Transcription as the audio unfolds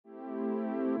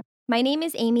My name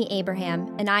is Amy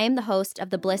Abraham, and I am the host of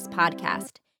the Bliss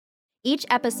Podcast. Each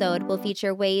episode will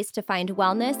feature ways to find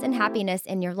wellness and happiness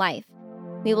in your life.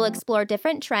 We will explore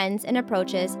different trends and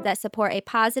approaches that support a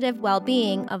positive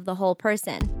well-being of the whole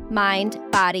person, mind,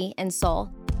 body, and soul.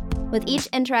 With each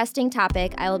interesting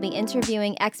topic, I will be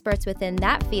interviewing experts within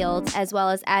that field, as well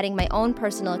as adding my own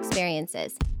personal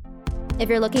experiences. If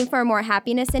you're looking for more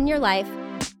happiness in your life,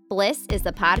 Bliss is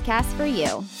the podcast for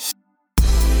you.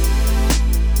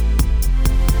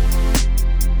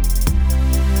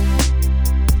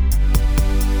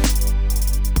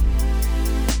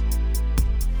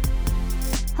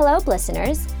 Hello,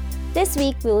 listeners. This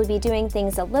week, we will be doing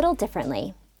things a little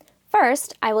differently.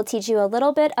 First, I will teach you a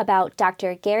little bit about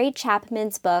Dr. Gary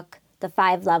Chapman's book, The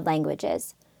 5 Love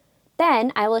Languages.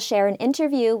 Then, I will share an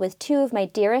interview with two of my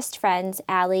dearest friends,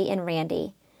 Allie and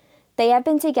Randy. They have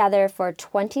been together for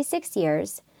 26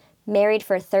 years, married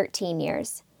for 13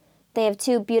 years. They have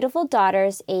 2 beautiful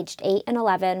daughters, aged 8 and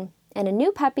 11, and a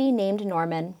new puppy named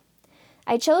Norman.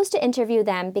 I chose to interview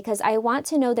them because I want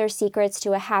to know their secrets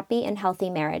to a happy and healthy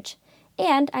marriage,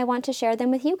 and I want to share them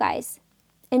with you guys.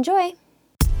 Enjoy!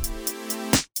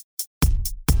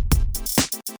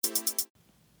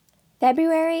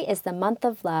 February is the month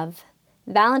of love.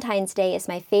 Valentine's Day is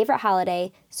my favorite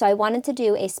holiday, so I wanted to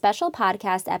do a special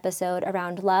podcast episode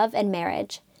around love and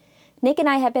marriage. Nick and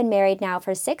I have been married now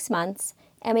for 6 months,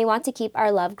 and we want to keep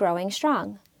our love growing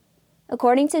strong.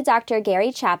 According to Dr.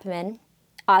 Gary Chapman,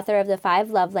 author of The 5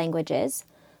 Love Languages,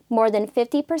 more than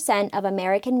 50% of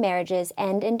American marriages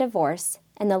end in divorce,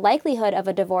 and the likelihood of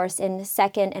a divorce in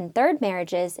second and third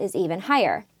marriages is even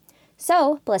higher.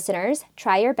 So, listeners,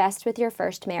 try your best with your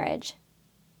first marriage.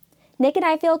 Nick and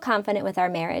I feel confident with our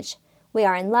marriage. We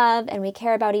are in love, and we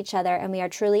care about each other, and we are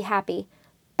truly happy.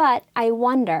 But I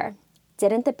wonder,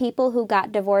 didn't the people who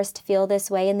got divorced feel this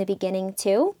way in the beginning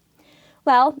too?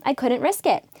 Well, I couldn't risk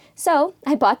it. So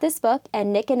I bought this book,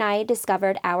 and Nick and I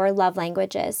discovered our love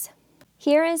languages.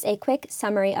 Here is a quick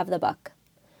summary of the book.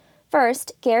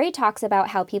 First, Gary talks about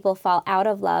how people fall out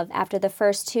of love after the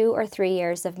first 2 or 3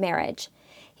 years of marriage.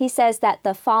 He says that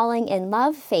the falling in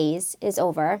love phase is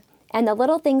over, and the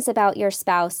little things about your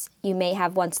spouse you may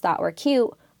have once thought were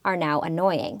cute are now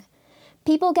annoying.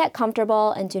 People get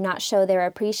comfortable and do not show their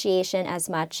appreciation as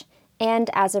much,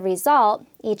 and as a result,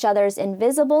 each other's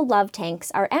invisible love tanks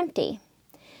are empty.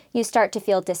 You start to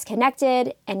feel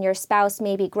disconnected, and your spouse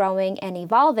may be growing and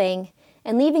evolving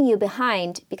and leaving you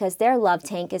behind because their love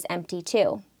tank is empty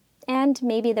too, and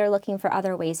maybe they're looking for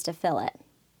other ways to fill it.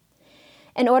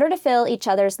 In order to fill each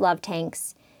other's love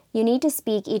tanks, you need to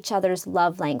speak each other's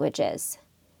love languages.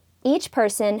 Each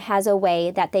person has a way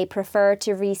that they prefer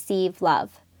to receive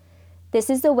love. This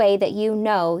is the way that you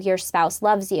know your spouse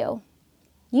loves you.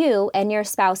 You and your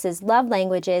spouse's love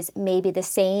languages may be the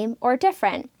same or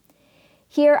different.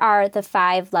 Here are the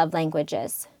 5 love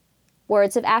languages: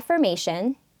 words of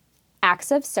affirmation, acts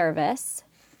of service,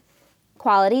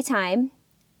 quality time,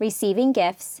 receiving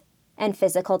gifts, and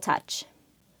physical touch.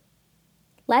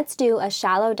 Let's do a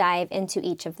shallow dive into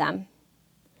each of them.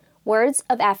 Words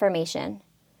of affirmation.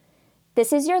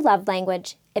 This is your love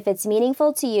language if it's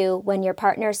meaningful to you when your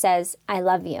partner says, "I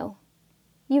love you."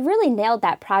 You really nailed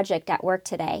that project at work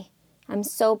today. I'm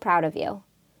so proud of you.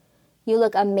 You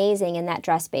look amazing in that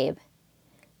dress, babe.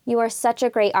 You are such a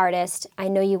great artist. I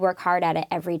know you work hard at it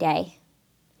every day.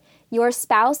 Your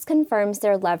spouse confirms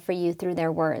their love for you through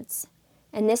their words,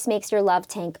 and this makes your love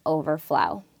tank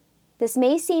overflow. This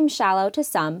may seem shallow to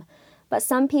some, but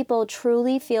some people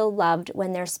truly feel loved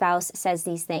when their spouse says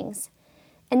these things.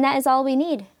 And that is all we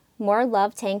need, more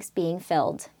love tanks being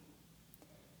filled.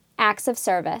 Acts of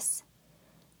service.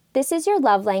 This is your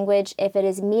love language if it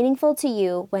is meaningful to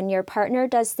you when your partner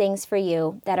does things for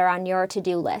you that are on your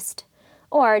to-do list,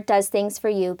 or does things for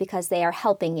you because they are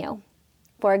helping you.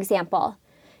 For example,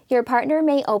 your partner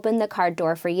may open the car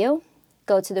door for you,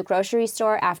 go to the grocery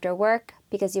store after work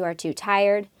because you are too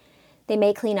tired. They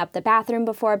may clean up the bathroom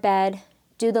before bed,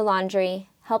 do the laundry,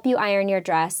 help you iron your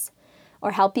dress,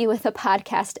 or help you with a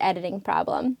podcast editing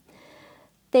problem.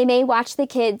 They may watch the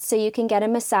kids so you can get a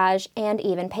massage and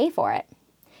even pay for it.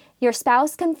 Your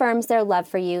spouse confirms their love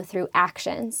for you through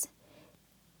actions.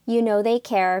 You know they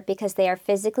care because they are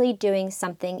physically doing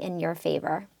something in your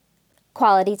favor.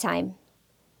 Quality time.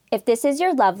 If this is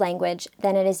your love language,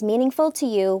 then it is meaningful to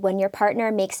you when your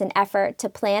partner makes an effort to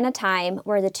plan a time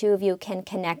where the two of you can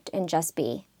connect and just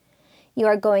be. You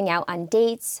are going out on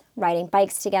dates, riding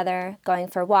bikes together, going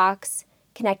for walks,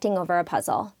 connecting over a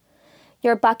puzzle.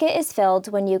 Your bucket is filled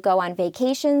when you go on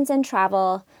vacations and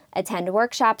travel, attend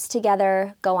workshops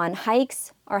together, go on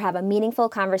hikes, or have a meaningful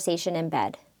conversation in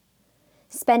bed.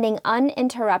 Spending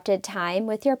uninterrupted time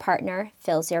with your partner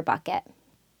fills your bucket.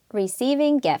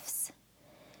 Receiving gifts.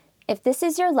 If this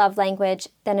is your love language,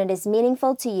 then it is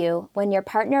meaningful to you when your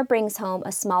partner brings home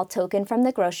a small token from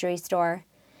the grocery store,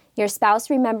 your spouse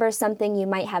remembers something you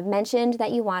might have mentioned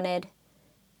that you wanted,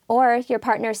 or your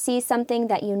partner sees something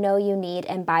that you know you need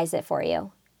and buys it for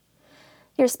you.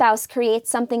 Your spouse creates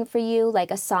something for you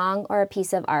like a song or a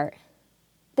piece of art.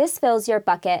 This fills your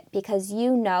bucket because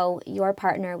you know your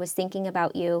partner was thinking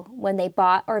about you when they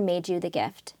bought or made you the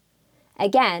gift.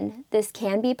 Again, this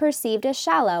can be perceived as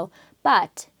shallow,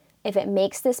 but if it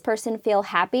makes this person feel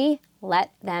happy,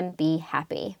 let them be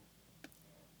happy.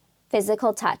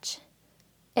 Physical touch.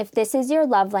 If this is your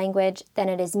love language, then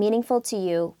it is meaningful to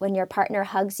you when your partner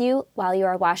hugs you while you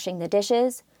are washing the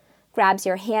dishes, grabs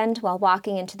your hand while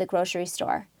walking into the grocery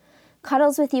store,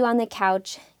 cuddles with you on the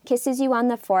couch, kisses you on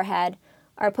the forehead,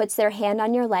 or puts their hand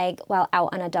on your leg while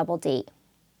out on a double date.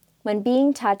 When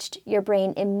being touched, your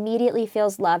brain immediately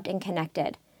feels loved and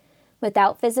connected.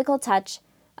 Without physical touch,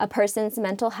 a person's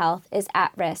mental health is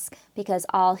at risk because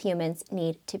all humans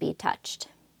need to be touched.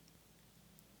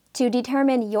 To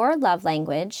determine your love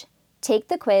language, take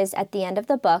the quiz at the end of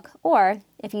the book, or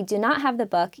if you do not have the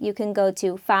book, you can go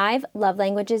to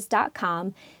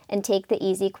 5lovelanguages.com and take the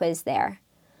easy quiz there.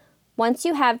 Once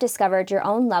you have discovered your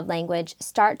own love language,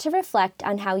 start to reflect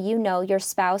on how you know your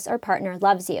spouse or partner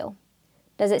loves you.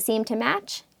 Does it seem to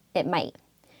match? It might.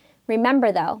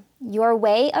 Remember though, your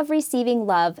way of receiving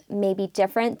love may be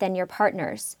different than your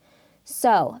partner's.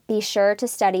 So be sure to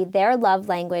study their love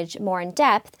language more in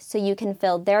depth so you can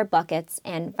fill their buckets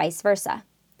and vice versa.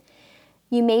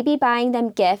 You may be buying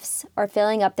them gifts or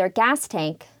filling up their gas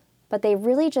tank, but they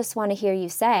really just want to hear you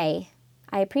say,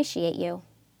 "I appreciate you."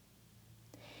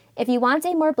 If you want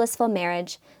a more blissful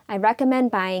marriage, I recommend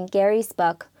buying Gary's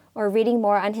book or reading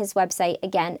more on his website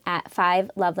again at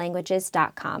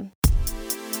 5lovelanguages.com.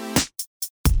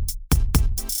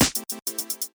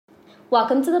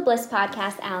 Welcome to the Bliss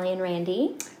Podcast, Allie and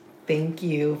Randy. Thank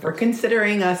you for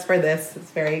considering us for this.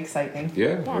 It's very exciting.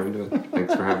 Yeah, we're into it.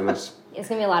 Thanks for having us. It's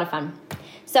going to be a lot of fun.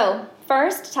 So,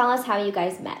 first, tell us how you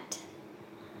guys met.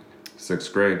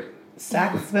 6th grade.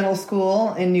 Saks Middle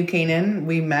School in New Canaan.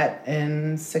 We met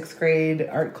in 6th grade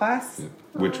art class. Yeah.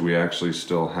 Which we actually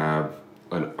still have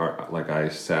an art, like I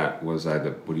sat, what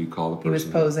do you call the person? He was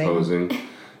posing. Posing.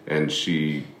 And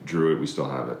she drew it. We still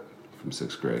have it from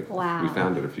 6th grade. Wow. We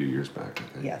found it a few years back, I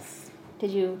think. Yes. Did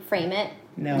you frame it?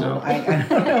 No. I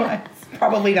don't know. It's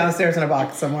probably downstairs in a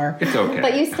box somewhere. It's okay.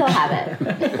 But you still have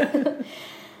it.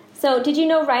 So did you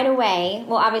know right away,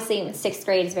 well obviously 6th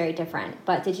grade is very different,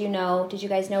 but did you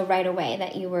guys know right away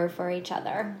that you were for each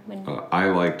other? I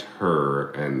liked her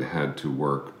and had to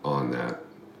work on that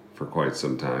for quite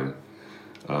some time.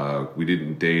 We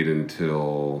didn't date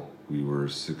until we were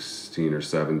 16 or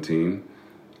 17.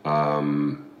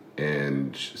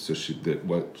 And so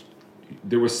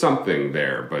there was something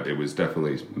there, but it was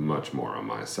definitely much more on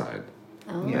my side.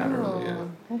 Oh, Yeah.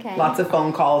 Okay. Lots of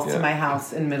phone calls to my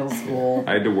house in middle school.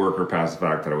 I had to work her past the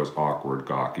fact that I was awkward,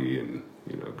 gawky, and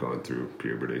going through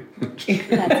puberty.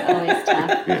 That's always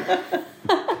tough.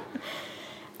 Yeah.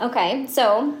 Okay,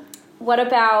 so what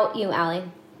about you, Allie?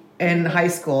 In high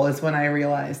school is when I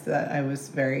realized that I was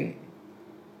very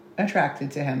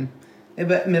attracted to him.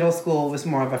 But middle school was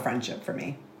more of a friendship for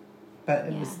me. But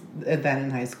it was then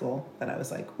in high school that I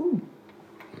was like, ooh.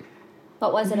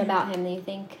 What was it about him that you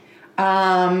think?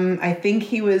 I think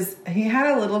he had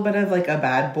a little bit of like a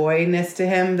bad boyness to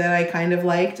him that I kind of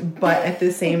liked, but at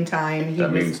the same time,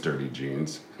 That means dirty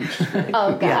jeans.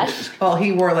 Oh, gosh. Yeah. Well,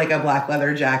 he wore like a black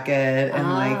leather jacket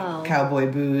and like cowboy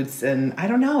boots, and I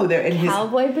don't know.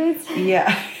 Cowboy boots?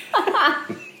 Yeah.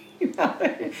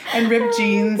 And ripped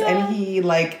jeans, and he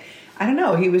I don't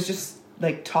know, he was just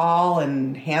like tall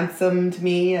and handsome to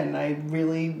me, and I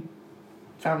really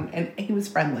found, and he was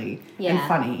friendly and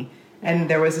funny.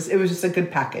 And it was just a good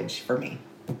package for me.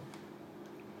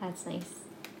 That's nice.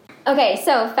 Okay,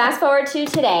 so fast forward to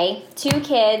today. 2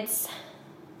 kids,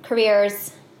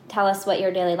 careers. Tell us what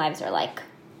your daily lives are like.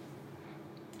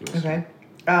 Okay.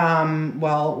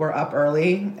 Well, we're up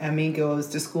early. Emmy goes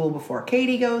to school before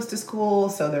Katie goes to school.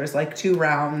 So there's 2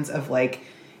 rounds of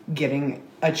getting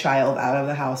a child out of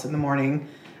the house in the morning.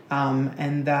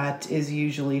 And that is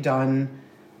usually done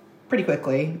pretty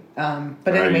quickly.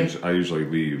 But anyway. I usually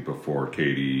leave before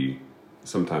Katie,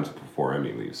 sometimes before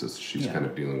Emmy leaves. So she's kind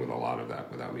of dealing with a lot of that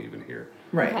without me even here.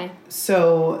 Right. Okay.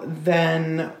 So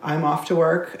then I'm off to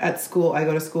work at school. I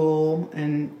go to school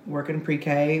and work in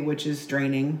pre-K, which is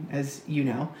draining, as you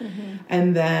know. Mm-hmm.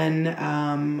 And then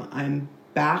I'm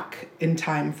back in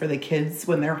time for the kids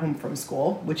when they're home from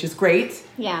school, which is great.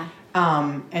 Yeah.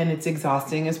 And it's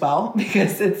exhausting as well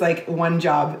because it's like one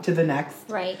job to the next.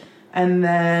 Right. And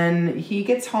then he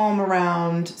gets home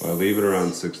around... Well, I leave it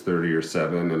around 6:30 or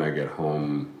 7, and I get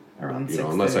home... Around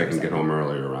 6:30 unless I can or get 7. home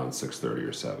earlier, around 6:30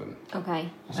 or 7. Okay.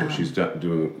 So she's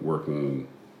working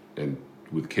and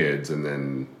with kids and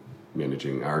then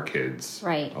managing our kids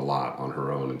Right. a lot on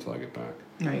her own until I get back.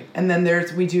 Right. And then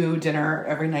we do dinner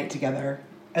every night together.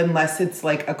 Unless it's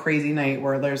like a crazy night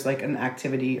where there's like an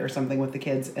activity or something with the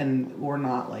kids and we're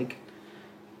not like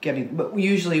but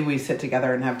usually we sit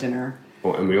together and have dinner.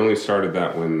 Well, and we only started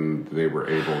that when they were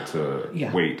able to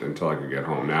Yeah. wait until I could get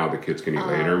home. Now the kids can eat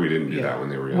later. We didn't do that when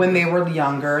they were younger. When they were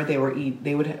younger,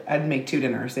 I'd make 2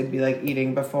 dinners. They'd be like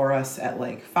eating before us at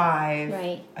like 5.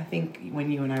 Right. I think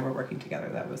when you and I were working together,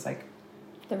 that was like,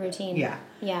 The routine. yeah.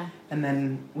 Yeah. And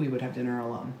then we would have dinner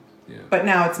alone. Yeah. But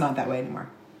now it's not that way anymore.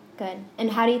 Good.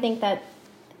 And how do you think that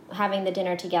having the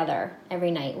dinner together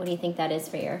every night, what do you think that is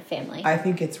for your family? I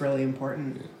think it's really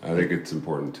important. I think it's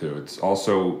important too. It's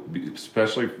also,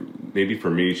 especially maybe for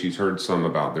me, she's heard some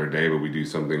about their day, but we do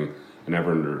something, I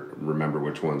never remember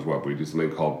which one's what, but we do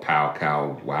something called Pow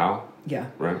Cow Wow. Yeah.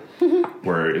 Right?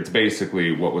 Where it's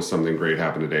basically what was something great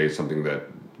happened today, something that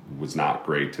was not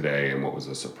great today, and what was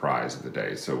a surprise of the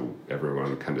day. So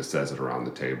everyone kind of says it around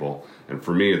the table. And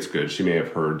for me, it's good. She may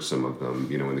have heard some of them,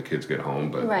 when the kids get home,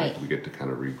 but Right. we get to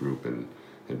kind of regroup and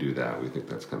do that. We think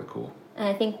that's kind of cool. And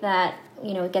I think that,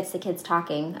 it gets the kids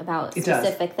talking about It does.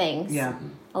 specific things. Yeah.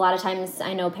 A lot of times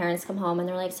I know parents come home and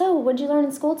they're like, so what'd you learn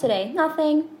in school today?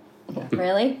 Nothing.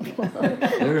 Really? All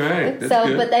right. That's So,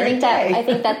 good. but I Great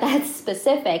think that that's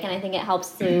specific, and I think it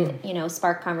helps to,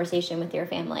 spark conversation with your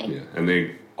family. Yeah, and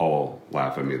they all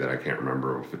laugh at me that I can't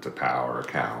remember if it's a pow or a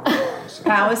cow. Or what, so.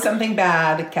 Pow is something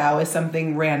bad. Cow is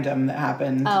something random that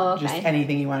happened. Oh, okay. Just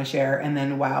anything you want to share. And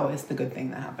then wow is the good thing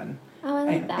that happened. Oh, I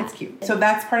like that. It's cute. So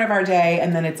that's part of our day.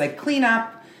 And then it's like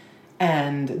cleanup.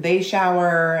 And they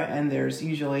shower. And there's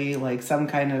usually like some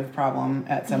kind of problem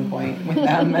at some point with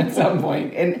them at some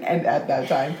point and at that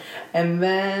time. And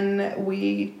then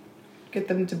we get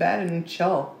them to bed and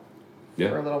chill for a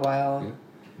Yeah. little while. Yeah.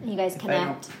 You guys If I don't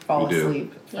connect. fall We do.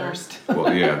 asleep Yeah. first.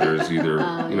 Well, yeah, there's either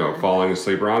yeah. falling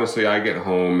asleep, or honestly, I get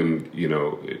home and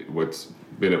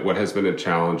what has been a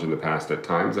challenge in the past at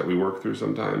times that we work through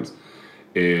sometimes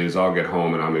is I'll get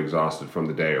home and I'm exhausted from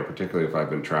the day, or particularly if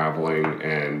I've been traveling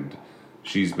and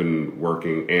she's been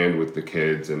working and with the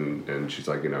kids, and she's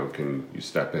like, can you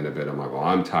step in a bit? I'm like, well,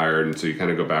 I'm tired, and so you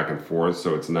kind of go back and forth.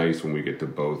 So it's nice when we get to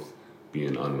both be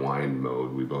in unwind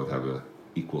mode. We both have a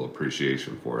equal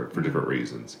appreciation for it for different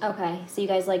reasons. Okay, so you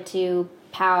guys like to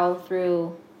plow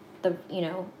through the,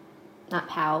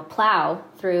 plow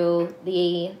through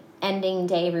the ending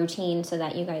day routine so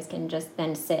that you guys can just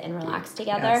then sit and relax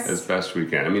together. Yes. As best we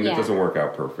can. I mean, Yeah. it doesn't work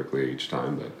out perfectly each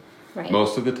time, but Right.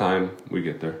 most of the time we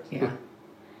get there. Yeah.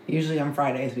 Usually on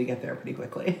Fridays we get there pretty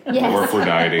quickly. Or Yes. if we're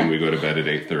dieting, we go to bed at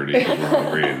 8:30 because we're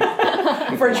hungry.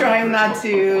 And We're trying not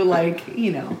to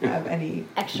have any.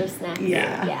 Extra snacks.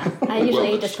 Yeah. Yeah. I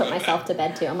usually just put myself to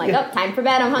bed too. I'm like, time for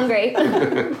bed. I'm hungry.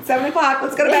 7:00.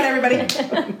 Let's go to bed, everybody.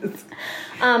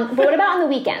 But what about on the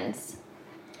weekends?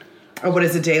 Oh, what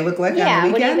does a day look like Yeah. on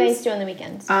the What do you weekends? guys do on the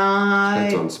weekends?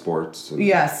 depends on sports and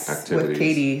Yes, activities. with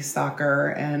Katie, soccer,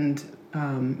 and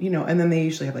and then they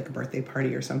usually have like a birthday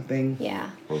party or something. yeah.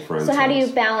 Or friends' So how do you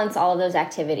house. balance all of those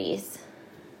activities?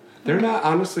 They're not,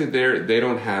 honestly, they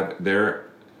don't have, their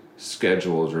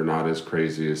schedules are not as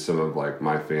crazy as some of like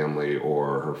my family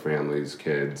or her family's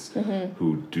kids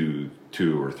who do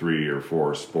 2 or 3 or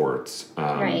 4 sports.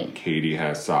 Right. Katie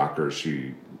has soccer,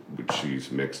 which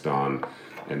she's mixed on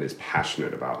and is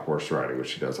passionate about horse riding, which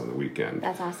she does on the weekend.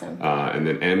 That's awesome. And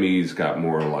then Emmy's got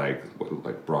more like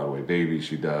Broadway Baby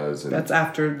she does. And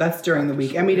That's during the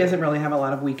week. Emmy doesn't really have a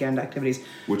lot of weekend activities.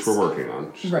 which we're working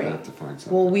on. She's Right. gonna have to find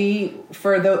something. Well,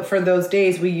 for those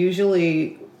days we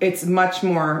usually it's much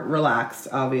more relaxed,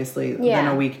 obviously, than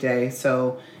Yeah. a weekday.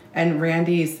 So, and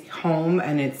Randy's home,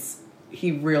 and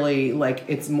he really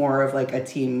it's more of like a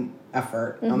team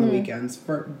effort on the weekends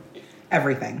for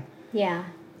everything. Yeah.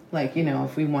 Like,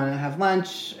 if we want to have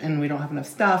lunch and we don't have enough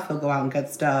stuff, he'll go out and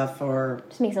get stuff, or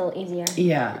Just makes it a little easier.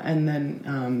 yeah, and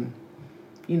then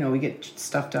we get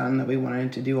stuff done that we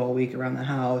wanted to do all week around the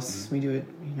house. We do it,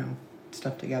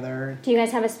 stuff together. Do you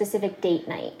guys have a specific date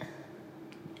night?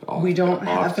 We don't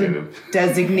have a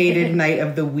designated night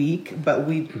of the week, but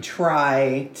we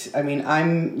try to,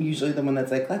 I'm usually the one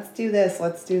that's like, let's do this,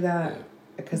 let's do that.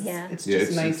 Because Yeah. it's Yeah,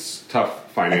 just nice. it's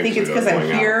tough financially. I think it's because I'm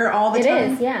going out. here all the It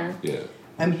time. is, yeah. Yeah.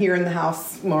 I'm here in the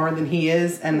house more than he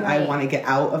is, and I Right. want to get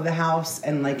out of the house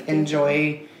and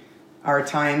enjoy our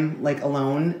time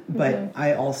alone. But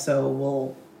I also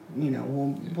will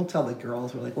we'll tell the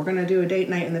girls, we're like, we're going to do a date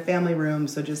night in the family room,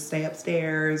 so just stay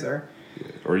upstairs or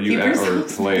or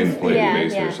play in the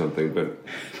basement or something. But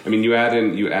I mean, you add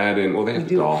in. Well, they have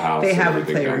the dollhouse. They have a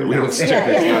playroom. We don't stick.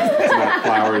 It's not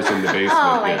flowers in the basement.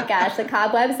 Oh my gosh, the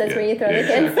cobwebs. That's where you throw the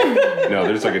kids. No,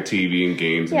 there's like a TV and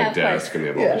games and a desk, and they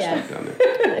have all this stuff down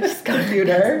there. Just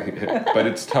computer. But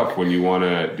it's tough when you want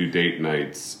to do date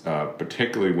nights,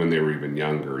 particularly when they were even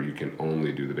younger. You can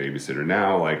only do the babysitter.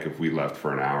 Now, like if we left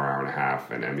for an hour and a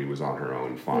half, and Emmy was on her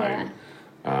own, fine.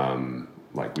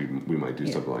 Like we might do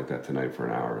something like that tonight for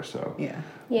an hour or so. Yeah.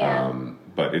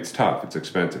 But it's tough. It's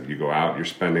expensive. You go out, you're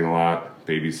spending a lot.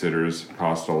 Babysitters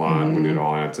cost a lot when it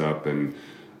all adds up, and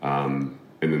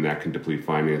then that can deplete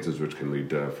finances, which can lead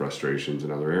to frustrations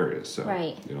in other areas. So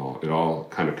it all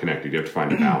kind of connected. You have to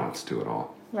find a balance to it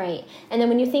all. Right. And then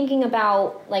when you're thinking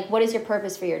about like what is your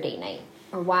purpose for your date night,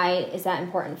 or why is that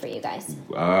important for you guys?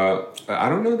 I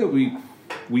don't know that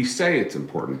we say it's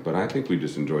important, but I think we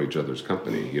just enjoy each other's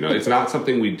company. It's not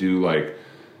something we do like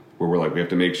where we're like, we have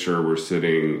to make sure we're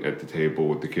sitting at the table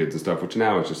with the kids and stuff, which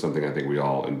now is just something I think we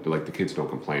all, and like the kids don't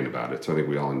complain about it. So I think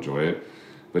we all enjoy it.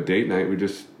 But date night, we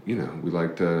just, we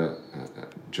like to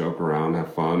joke around,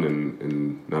 have fun,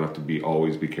 and not have to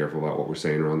always be careful about what we're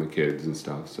saying around the kids and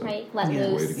stuff. So let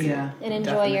loose and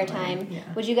enjoy your time. Yeah.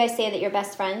 Would you guys say that you're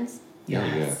best friends?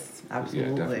 Yes,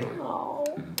 absolutely. Yeah, definitely. Oh,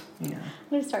 yeah. I'm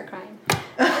going to start crying.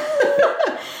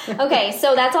 Okay,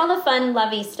 so that's all the fun,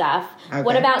 lovey stuff. Okay.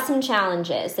 What about some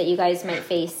challenges that you guys might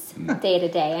face day to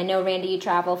day? I know, Randy, you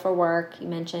travel for work. You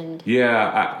mentioned.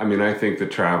 Yeah, I mean, I think the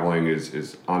traveling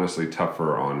is honestly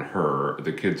tougher on her.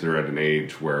 The kids are at an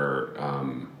age where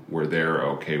they're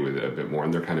okay with it a bit more,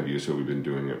 and they're kind of used to it. We've been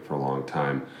doing it for a long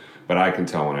time. But I can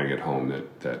tell when I get home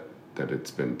that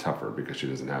it's been tougher because she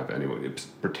doesn't have anyone,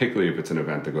 particularly if it's an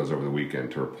event that goes over the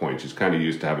weekend. To her point, she's kind of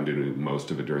used to having to do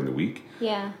most of it during the week.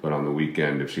 Yeah. But on the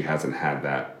weekend, if she hasn't had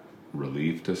that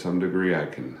relief to some degree, I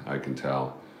can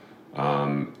tell.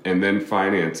 And then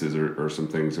finances are some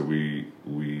things that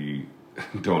we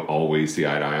don't always see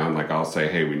eye to eye on. Like I'll say,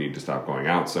 hey, we need to stop going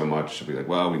out so much. She'll be like,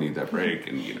 well, we need that break,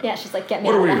 and Yeah, she's like, get me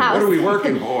out of the house. What are we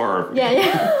working for?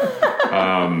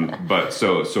 Yeah. But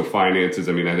so finances.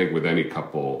 I mean, I think with any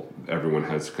couple, everyone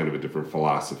has kind of a different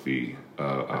philosophy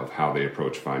of how they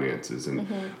approach finances, and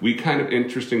we kind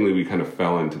of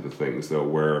fell into the things though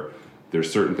where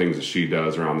there's certain things that she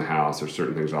does around the house, or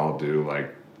certain things I'll do,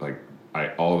 like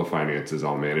all the finances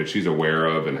I'll manage. She's aware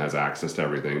of and has access to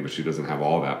everything, but she doesn't have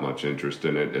all that much interest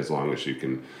in it as long as she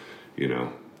can,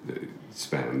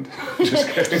 spend. Just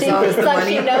kidding.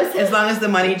 As long as the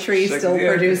money tree still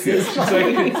produces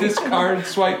money. Like, this card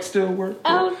swipe still work?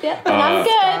 Oh, yeah, I'm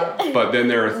good. But then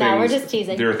there are things. No, we're just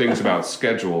teasing. There are things about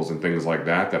schedules and things like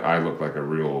that I look like a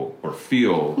real, or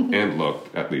feel and look,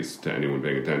 at least to anyone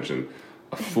paying attention,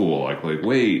 a fool. Like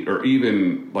wait, or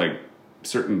even like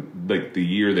certain, like the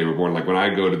year they were born. Like when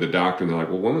I go to the doctor and they're like,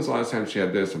 well, when was the last time she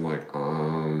had this? I'm like,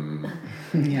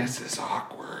 this is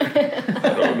awkward.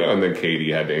 I don't know. And then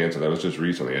Katie had to answer. That was just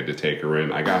recently. I had to take her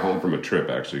in. I got home from a trip,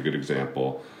 actually, a good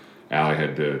example. Allie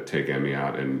had to take Emmy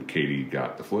out, and Katie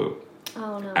got the flu.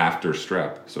 Oh, no. After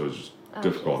strep. So it was just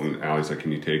difficult. Geez. And Allie's like,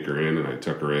 can you take her in? And I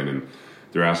took her in, and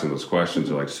they're asking those questions.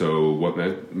 They're like, so what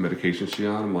medication is she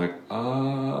on? I'm like,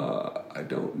 I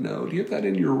don't know. Do you have that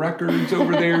in your records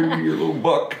over there in your little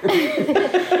book?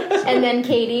 And then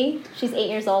Katie, she's 8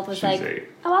 years old, was like, 8.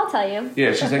 Oh, I'll tell you.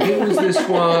 Yeah, she's like, it was this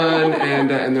one. And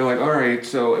they're like, all right,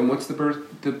 so, and what's the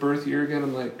birth year again?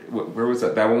 I'm like, where was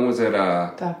that? That one was at...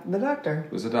 the doctor.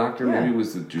 Was the doctor? Yeah. Maybe it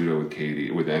was the judo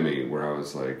with Emmy, where I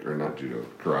was like, or not judo,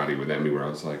 karate with Emmy, where I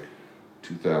was like,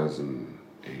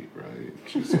 2008, right?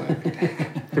 She's like,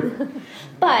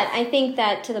 But I think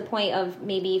that to the point of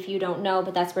maybe if you don't know,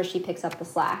 but that's where she picks up the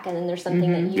slack, and then there's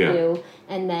something that you do,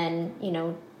 and then,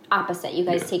 opposite. You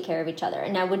guys take care of each other.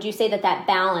 And now, would you say that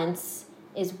balance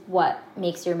is what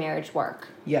makes your marriage work?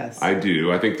 Yes. I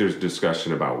do. I think there's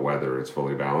discussion about whether it's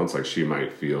fully balanced. Like she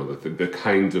might feel that the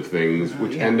kinds of things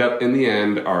which end up in the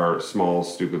end are small,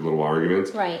 stupid little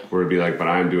arguments. Right. Where it'd be like, but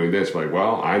I'm doing this. Like,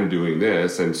 well, I'm doing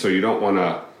this. And so you don't want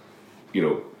to,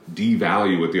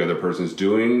 devalue what the other person's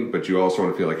doing, but you also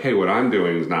want to feel like, hey, what I'm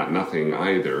doing is not nothing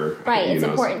either. Right. It's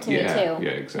important to me too.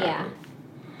 Yeah, exactly. Yeah.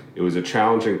 It was a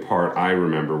challenging part. I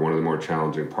remember one of the more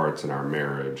challenging parts in our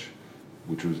marriage,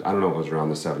 which was, I don't know if it was around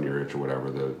the 7-year itch or whatever,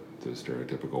 the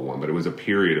stereotypical one, but it was a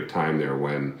period of time there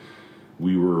when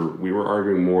we were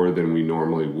arguing more than we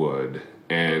normally would,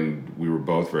 and we were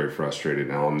both very frustrated.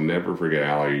 And I'll never forget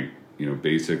Allie,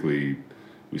 basically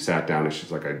we sat down and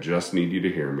she's like, I just need you to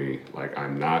hear me. Like,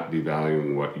 I'm not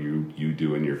devaluing what you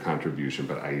do in your contribution,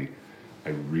 but I I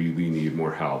really need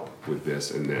more help with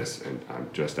this, and I'm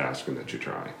just asking that you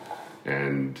try.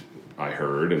 And I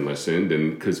heard and listened,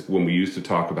 and because when we used to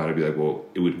talk about it, it'd be like, well,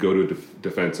 it would go to a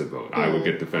defensive mode. I would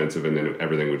get defensive, and then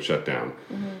everything would shut down.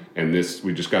 And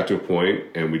we just got to a point,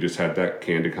 and we just had that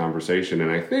candid conversation.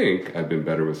 And I think I've been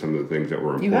better with some of the things that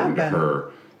were important to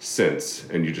her since.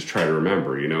 And you just try to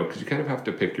remember, because you kind of have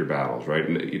to pick your battles, right?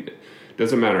 And it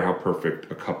doesn't matter how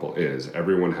perfect a couple is.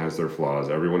 Everyone has their flaws.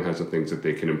 Everyone has the things that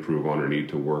they can improve on or need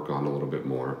to work on a little bit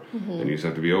more. And you just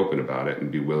have to be open about it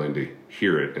and be willing to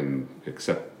hear it and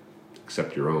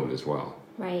accept your own as well.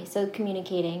 Right. So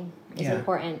communicating is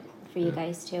important for you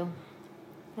guys too.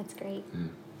 That's great.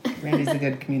 Randy's a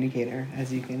good communicator,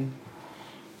 as you can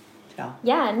tell.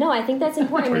 Yeah, no, I think that's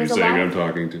important. Are you saying I'm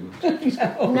talking too much?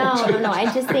 No.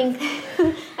 I just think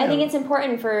I think it's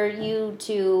important for you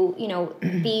to,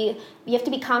 you have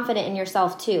to be confident in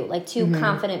yourself too. Like two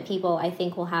confident people, I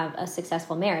think, will have a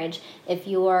successful marriage. If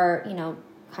you're,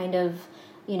 kind of,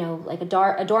 like a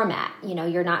doormat,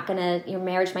 your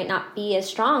marriage might not be as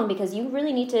strong because you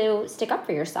really need to stick up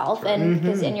for yourself,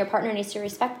 and your partner needs to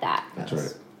respect that. That's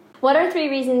right. What are 3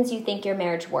 reasons you think your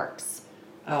marriage works?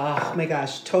 Oh my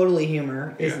gosh, totally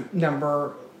humor is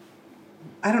number.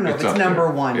 I don't know if it's number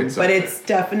number one, but it's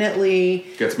definitely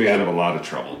gets me out of a lot of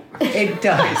trouble. It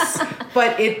does,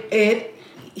 but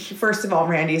first of all,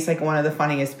 Randy is like one of the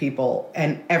funniest people,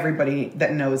 and everybody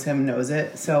that knows him knows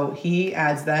it. So he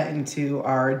adds that into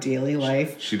our daily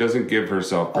life. She doesn't give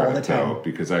herself credit all the time, though,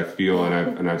 because I feel,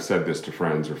 and I've said this to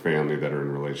friends or family that are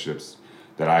in relationships,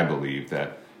 that I believe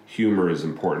that humor is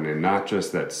important, and not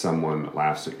just that someone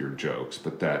laughs at your jokes,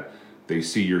 but that they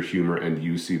see your humor and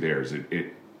you see theirs.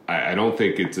 I don't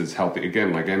think it's as healthy.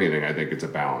 Again, like anything, I think it's a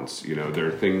balance. There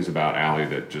are things about Allie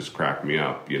that just crack me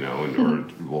up,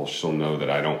 or she'll know that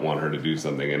I don't want her to do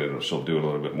something, and she'll do it a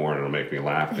little bit more, and it'll make me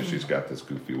laugh because she's got this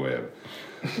goofy way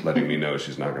of letting me know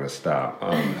she's not going to stop.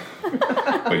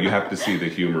 But you have to see the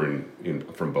humor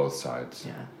from both sides.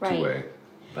 Yeah, right. Two-way.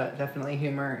 But definitely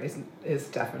humor is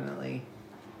definitely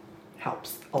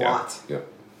helps a lot. Yeah.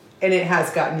 And it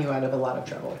has gotten you out of a lot of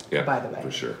trouble, by the way.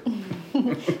 For sure.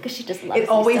 Because she just loves it.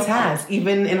 Always so has, much.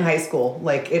 Even in high school.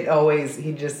 Like,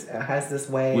 he just has this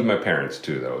way. With my parents,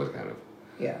 too, though, it kind of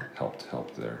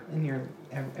helped there. And you're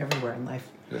everywhere in life.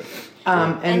 Yeah.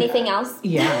 And anything else?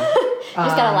 Yeah. Just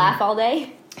gotta laugh all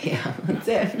day? Yeah, that's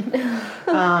it.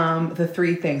 The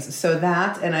 3 things. So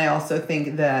that, and I also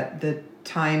think that the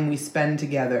time we spend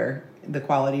together, the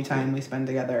quality time we spend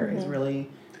together is really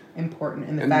important.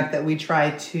 And the fact that we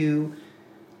try to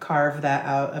carve that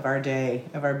out of our day,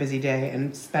 of our busy day,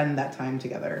 and spend that time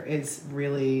together is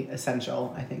really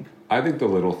essential, I think. I think the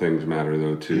little things matter,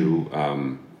 though, too.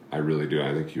 I really do.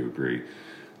 I think you agree.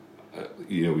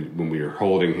 When we are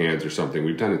holding hands or something,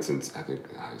 we've done it since, I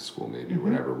think, high school maybe, or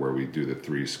whatever, where we do the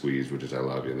 3 squeeze, which is I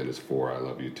love you, and then it's 4, I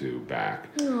love you too, back.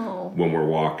 Oh. When we're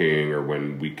walking, or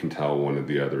when we can tell one of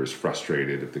the other is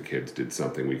frustrated if the kids did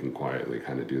something, we can quietly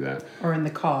kind of do that. Or in the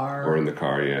car.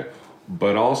 Yeah.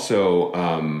 But also,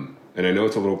 and I know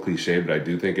it's a little cliche, but I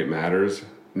do think it matters.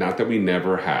 Not that we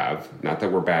never have, not that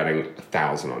we're batting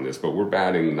 1,000 on this, but we're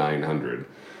batting 900,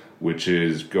 which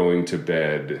is going to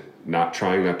bed,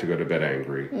 trying not to go to bed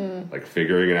angry, like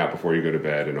figuring it out before you go to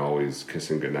bed, and always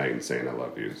kissing goodnight and saying I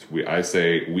love you.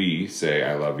 We say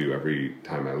I love you every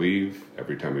time I leave,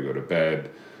 every time we go to bed,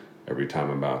 every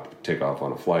time I'm about to take off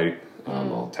on a flight.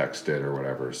 I'll text it or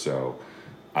whatever. So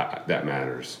that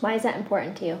matters. Why is that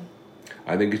important to you?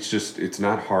 I think it's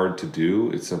not hard to do.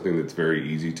 It's something that's very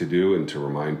easy to do, and to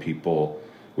remind people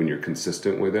when you're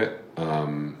consistent with it.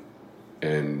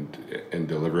 And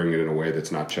delivering it in a way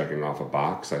that's not checking off a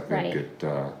box, I think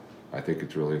I think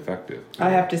it's really effective. I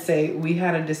have to say, we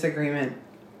had a disagreement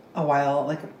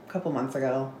like a couple months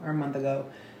ago or a month ago,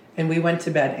 and we went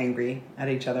to bed angry at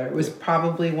each other. It was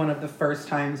probably one of the first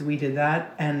times we did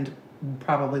that, and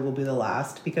probably will be the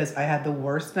last, because I had the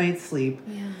worst night's sleep.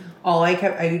 Yeah.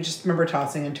 I just remember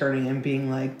tossing and turning and being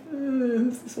like,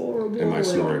 this is horrible. And my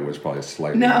snoring was probably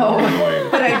slightly more annoying.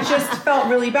 But I just felt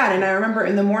really bad. And I remember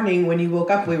in the morning when you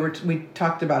woke up, we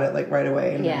talked about it like right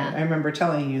away. And I remember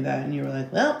telling you that, and you were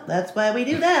like, well, that's why we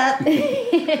do that.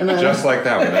 Just like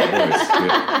that with that voice.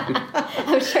 Yeah.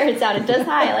 I'm sure it sounded just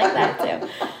high like that too.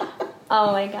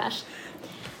 Oh my gosh.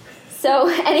 So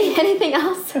anything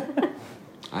else?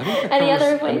 I think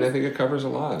I think it covers a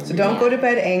lot. So don't go to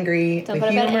bed angry. The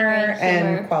humor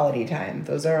and quality time.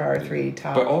 Those are our 3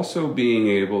 top. But also being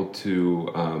able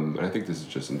to, and I think this is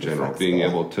just in general, being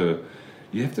able to,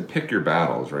 you have to pick your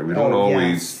battles, right? We don't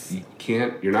always,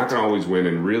 you're not going to always win.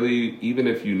 And really, even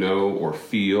if you know or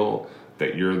feel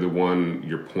that you're the one,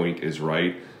 your point is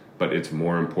right, but it's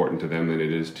more important to them than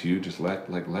it is to you, just let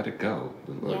it go.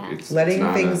 Yeah.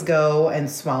 Letting things go and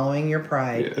swallowing your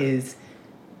pride is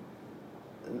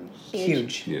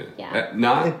huge. Yeah.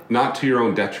 Not to your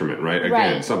own detriment, right?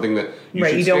 Again, something that you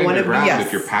should you stand don't want your to ground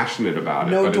if you're passionate about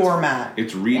it. No but doormat.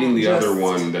 It's reading the other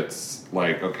one that's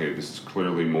like, okay, this is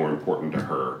clearly more important to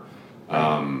her.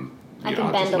 I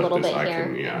can bend a little bit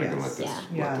here. I can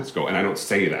let this go. And I don't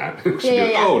say that.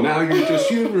 Yeah. Oh, now you're just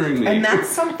humoring me. And that's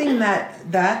something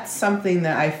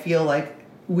that I feel like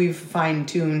we've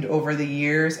fine-tuned over the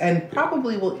years and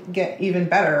probably will get even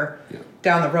better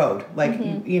down the road. Like,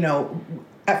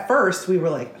 at first we were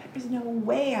like, there's no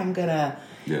way I'm gonna,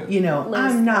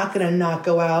 I'm not gonna not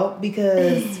go out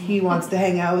because he wants to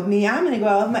hang out with me. I'm gonna go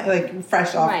out with like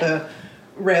fresh off the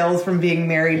rails from being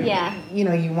married. Yeah.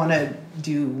 You want to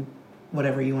do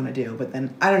whatever you want to do. But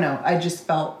then, I don't know, I just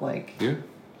felt like,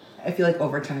 I feel like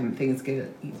over time things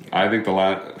get easier. I think the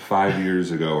last 5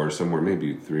 years ago or somewhere,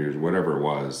 maybe 3 years, whatever it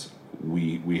was,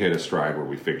 we hit a stride where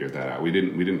we figured that out. We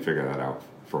didn't figure that out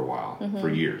for a while, for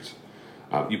years.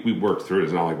 We worked through it.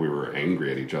 It's not like we were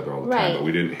angry at each other all the time, but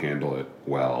we didn't handle it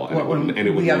well. And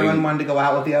the other one wanted to go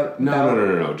out with the other?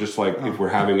 No. Just like if we're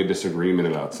having a disagreement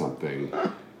about something,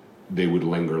 they would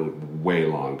linger way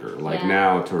longer. Like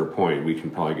now, to her point, we can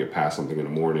probably get past something in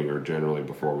the morning or generally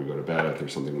before we go to bed if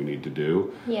there's something we need to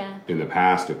do. Yeah. In the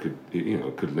past, it could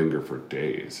linger for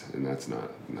days, and that's not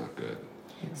good.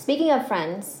 Speaking of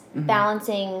friends,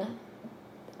 balancing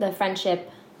the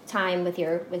friendship time with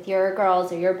your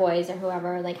girls or your boys or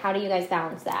whoever, like how do you guys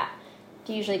balance that?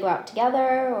 Do you usually go out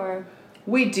together or?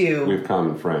 We do. We have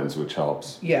common friends, which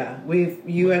helps. Yeah,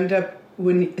 you end up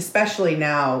especially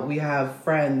now we have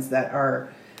friends that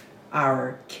are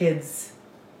our kids'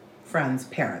 friends'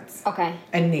 parents. Okay.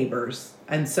 And neighbors,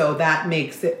 and so that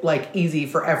makes it like easy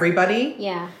for everybody.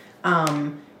 Yeah.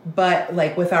 But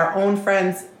like with our own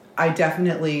friends, I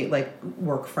definitely like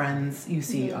work friends. You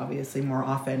see, obviously more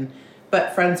often.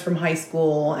 But friends from high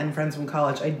school and friends from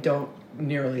college, I don't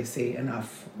nearly see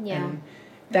enough. Yeah. And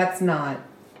that's not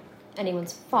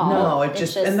anyone's fault. No, it's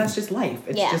just and that's just life.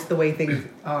 It's just the way things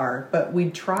are. But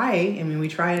we try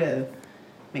to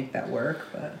make that work.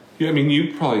 But yeah, I mean,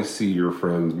 you probably see your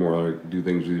friends more, like, do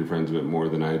things with your friends a bit more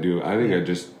than I do. I think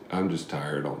I'm just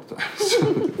tired all the time.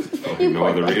 So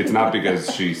it's not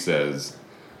because she says.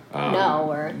 We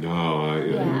don't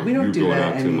do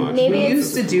that anymore. Maybe we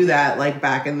used to do that like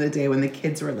back in the day when the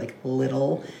kids were like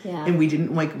little, and we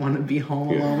didn't like want to be home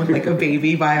alone with like a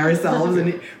baby by ourselves.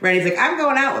 And Randy's like, "I'm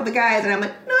going out with the guys," and I'm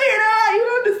like, "No, you're not. You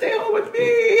have to stay home with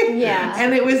me." Yeah.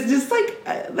 And it was just like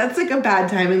that's like a bad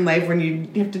time in life when you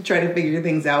have to try to figure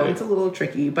things out. It's a little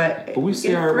tricky, but we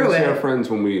see our friends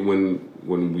when we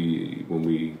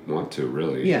want to,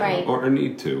 really, or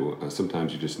need to.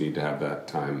 Sometimes you just need to have that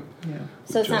time. Yeah.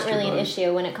 So it's not really an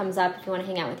issue when it comes up. If you want to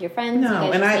hang out with your friends,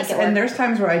 no. And there's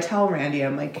times where I tell Randy,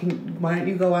 I'm like, why don't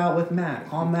you go out with Matt?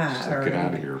 Call Matt. Just get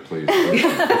out of here, please.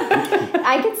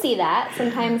 I could see that.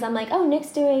 Sometimes I'm like, oh,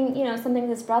 Nick's doing something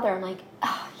with his brother. I'm like,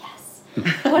 oh yes.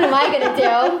 What am I gonna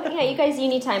do? Yeah, you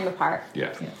need time apart.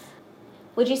 Yeah. Yes.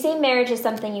 Would you say marriage is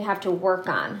something you have to work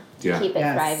on to keep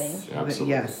it thriving? Absolutely.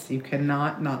 Yes, you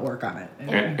cannot not work on it.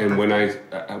 And when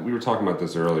we were talking about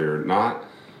this earlier,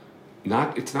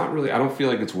 it's not really, I don't feel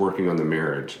like it's working on the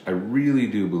marriage. I really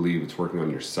do believe it's working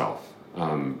on yourself.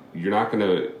 I'm not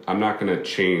gonna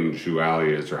change who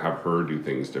Allie is or have her do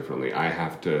things differently.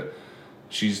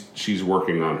 She's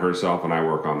working on herself and I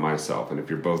work on myself. And if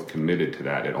you're both committed to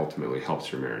that, it ultimately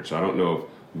helps your marriage. So I don't know if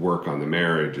work on the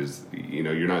marriage is,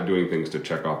 you're not doing things to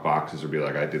check off boxes or be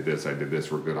like, I did this,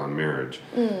 we're good on marriage.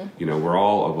 We're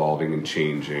all evolving and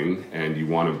changing, and you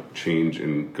want to change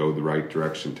and go the right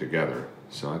direction together.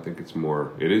 So I think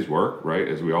it is work, right?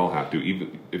 As we all have to.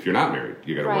 Even if you're not married,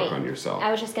 you got to work on yourself.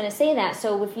 I was just going to say that.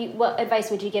 So what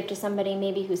advice would you give to somebody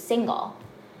maybe who's single?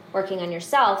 Working on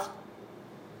yourself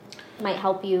might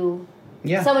help you.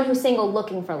 Yeah. Someone who's single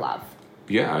looking for love.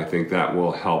 Yeah, I think that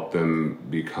will help them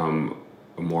become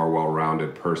a more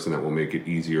well-rounded person that will make it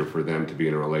easier for them to be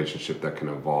in a relationship that can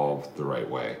evolve the right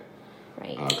way.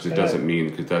 Right. Because it doesn't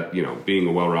mean, being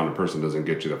a well-rounded person doesn't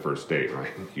get you the first date,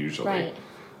 right? Usually. Right.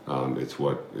 It's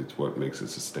what makes it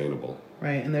sustainable.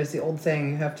 Right, and there's the old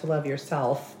saying, you have to love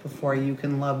yourself before you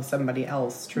can love somebody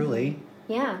else, truly.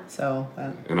 Yeah. So.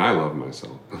 And I love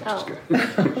myself. Just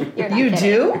kidding. You're not you kidding.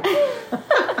 do?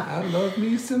 I love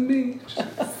me some me.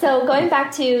 So going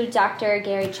back to Dr.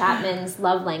 Gary Chapman's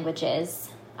love languages,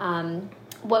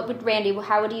 Randy,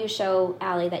 how would you show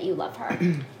Allie that you love her?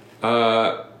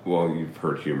 Well, you've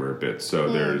heard humor a bit.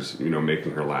 So there's,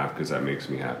 making her laugh because that makes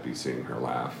me happy seeing her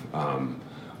laugh.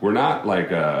 We're not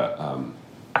like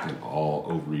an all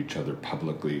over each other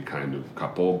publicly kind of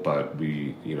couple, but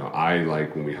we, I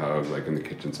like when we hug, like in the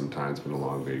kitchen sometimes, been a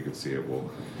long day, you can see it, we'll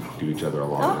give each other a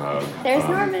long hug. There's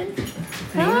Norman.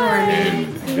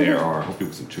 And there are, I hope he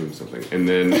wasn't chewing something, and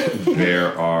then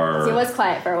there are... He was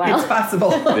quiet for a while. It's possible.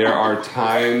 There are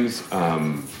times,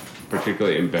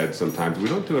 particularly in bed sometimes, we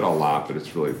don't do it a lot, but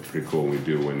it's really pretty cool when we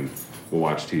do, when we'll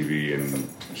watch TV and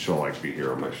she'll like be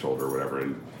here on my shoulder or whatever,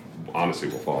 and honestly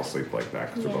we'll fall asleep like that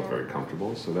because we're both very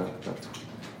comfortable, so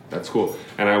that's cool.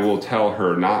 And I will tell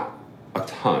her, not a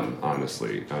ton,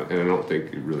 honestly, and I don't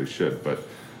think it really should, but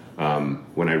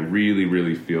when I really,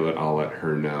 really feel it, I'll let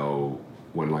her know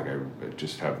when like I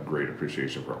just have great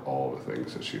appreciation for all the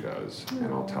things that she does,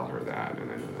 and I'll tell her that,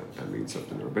 and I know that means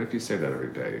something to her. But if you say that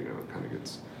every day, it kind of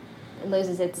gets... It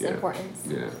loses its importance.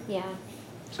 Yeah.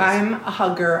 I'm a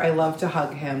hugger. I love to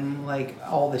hug him like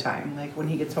all the time. Like when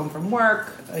he gets home from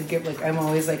work, I'm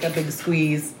always like a big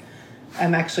squeeze.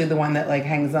 I'm actually the one that like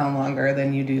hangs on longer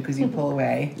than you do because you pull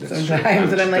away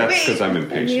sometimes, and I'm like, that's because I'm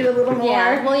impatient. I need a little more.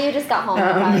 Yeah. Well, you just got home. You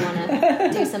probably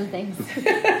want to do some things.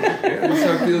 This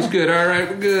hug feels good. All right,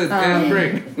 we're good. And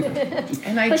break.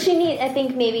 And I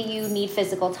think maybe you need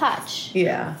physical touch.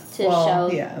 Yeah. To show.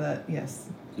 Yeah. Yes,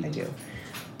 I do.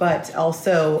 But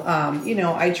also,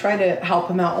 I try to help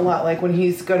him out a lot. Like when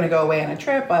he's going to go away on a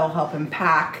trip, I'll help him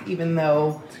pack, even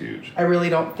though it's huge. I really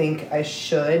don't think I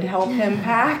should help him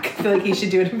pack. I feel like he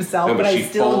should do it himself, no, but I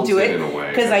still do it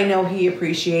because I know he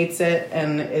appreciates it,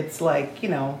 and it's like,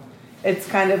 it's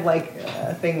kind of like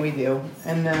a thing we do.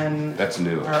 And then... That's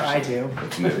new. Or I do.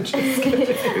 That's new.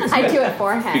 I do it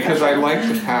for him. Because I like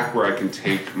to pack where I can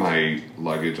take my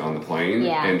luggage on the plane,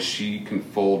 and she can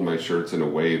fold my shirts in a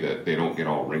way that they don't get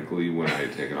all wrinkly when I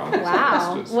take it off.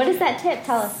 Wow. What is that tip?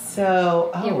 Tell us. So...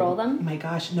 you roll them? Oh my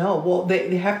gosh, no. Well,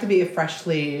 they have to be a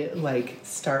freshly,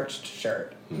 starched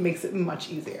shirt. It makes it much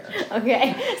easier.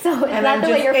 Okay. So is that the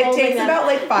way you're folding It takes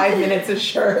about 5 minutes a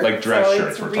shirt. Like dress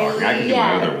shirts we're talking. I can do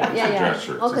my other ones. Dress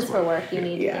shirts. Well, because for work you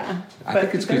need... Yeah. I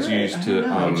think it's because you used to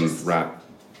wrap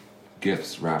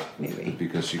maybe.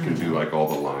 Because she can do like all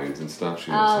the lines and stuff.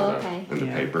 She knows and the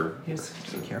paper. You just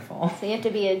have to be careful. So you have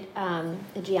to be a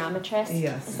geometrist?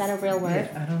 Yes. Is that a real word?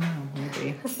 Yeah, I don't know.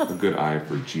 Maybe. A good eye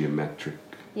for geometric.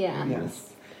 Yeah.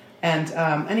 Yes. And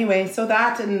anyway, so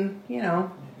that and,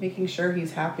 making sure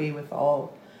he's happy with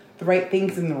all the right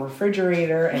things in the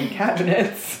refrigerator and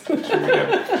cabinets.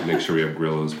 Make sure we have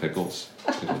Grillo's pickle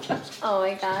chips. Oh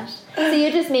my gosh. So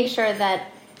you just make sure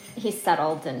that he's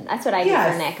settled, and that's what I do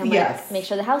for Nick. I'm like, make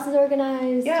sure the house is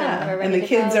organized. Yeah, and the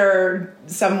kids are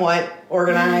somewhat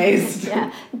organized.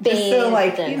 Yeah. Just so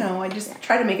I just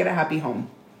try to make it a happy home.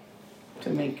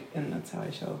 And that's how I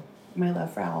show my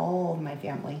love for all of my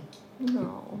family.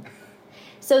 No.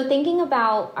 So thinking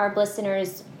about our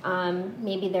listeners,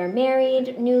 maybe they're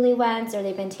married, newlyweds, or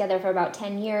they've been together for about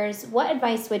 10 years, what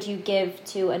advice would you give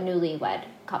to a newlywed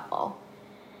couple?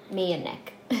 Me and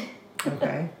Nick.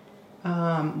 Okay.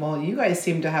 Well, you guys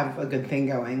seem to have a good thing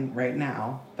going right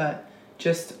now, but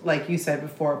just like you said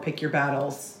before, pick your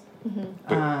battles.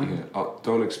 Mm-hmm. But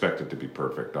don't expect it to be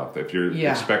perfect off. If you're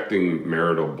expecting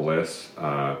marital bliss,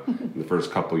 in the first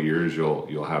couple of years,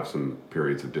 you'll have some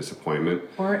periods of disappointment.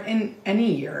 Or in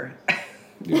any year.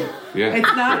 Yeah.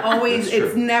 It's not always.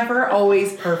 It's never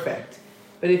always perfect.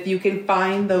 But if you can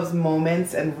find those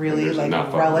moments and really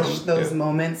relish those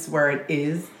moments where it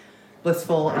is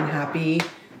blissful and happy,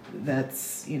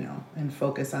 that's and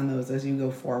focus on those as you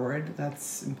go forward.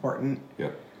 That's important.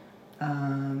 Yeah.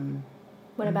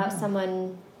 What about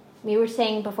someone, we were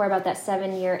saying before about that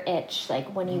 7-year itch,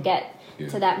 like when you get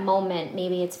to that moment,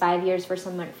 maybe it's 5 years for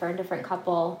a different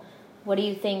couple. What do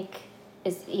you think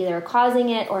is either causing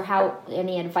it, or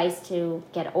any advice to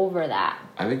get over that?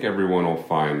 I think everyone will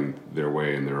find their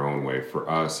way in their own way. For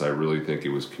us, I really think it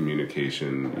was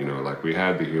communication. Like we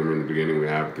had the humor in the beginning, we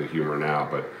have the humor now,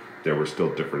 but there were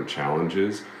still different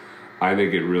challenges. I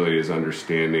think it really is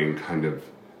understanding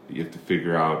you have to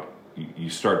figure out, you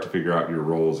start to figure out your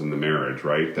roles in the marriage,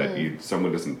 right? That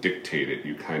someone doesn't dictate it.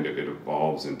 It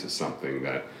evolves into something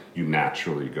that you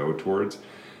naturally go towards.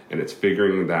 And it's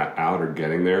figuring that out or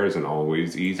getting there isn't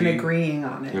always easy. And agreeing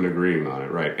on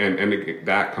it. Right. And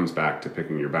that comes back to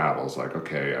picking your battles. Like,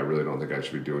 okay, I really don't think I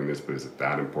should be doing this, but is it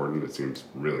that important? It seems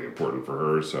really important for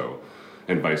her,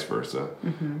 and vice versa.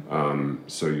 Mm-hmm.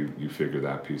 So you figure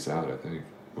that piece out, I think.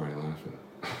 Why are you laughing?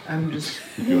 I'm just...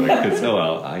 You're like,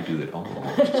 I do it all.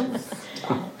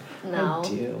 No. I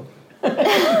do.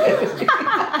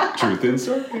 Truth in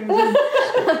sarcasm.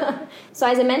 So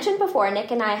as I mentioned before, Nick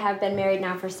and I have been married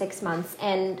now for 6 months,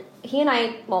 and he and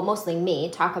I, well, mostly me,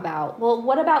 talk about,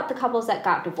 what about the couples that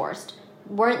got divorced?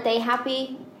 Weren't they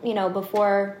happy,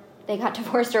 before they got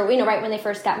divorced or, right when they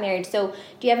first got married. So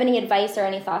do you have any advice or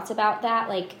any thoughts about that?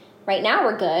 Like, right now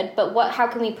we're good, but how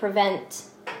can we prevent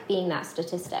being that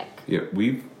statistic? Yeah,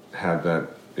 we've had that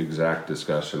exact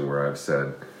discussion where I've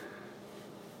said,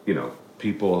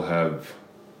 people have,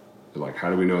 like, how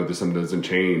do we know that something doesn't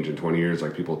change in 20 years?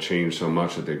 Like, people change so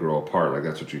much that they grow apart. Like,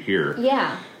 that's what you hear.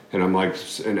 Yeah. And I'm like,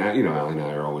 and Allie and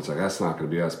I are always like, that's not going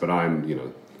to be us. But I'm,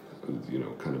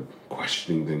 kind of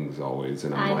questioning things always.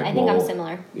 And I'm like, I think I'm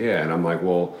similar. Yeah, and I'm like,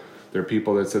 well, there are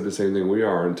people that said the same thing we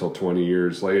are until 20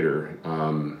 years later.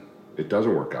 It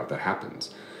doesn't work out. That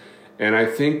happens. And I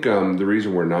think the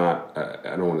reason we're not,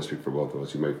 I don't want to speak for both of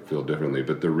us, you might feel differently,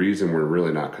 but the reason we're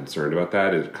really not concerned about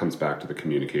that, it comes back to the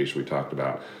communication we talked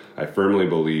about. I firmly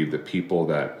believe that people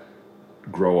that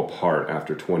grow apart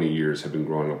after 20 years have been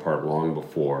growing apart long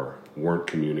before, weren't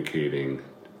communicating,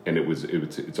 and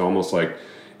it's almost like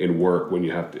in work when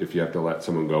if you have to let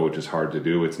someone go, which is hard to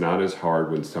do, it's not as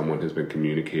hard when someone has been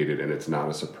communicated and it's not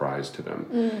a surprise to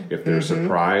them. If they're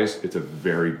surprised, it's a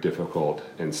very difficult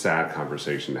and sad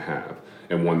conversation to have,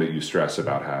 and one that you stress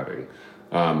about having.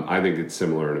 I think it's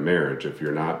similar in a marriage. If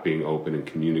you're not being open and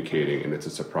communicating and it's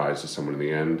a surprise to someone in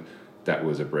the end, that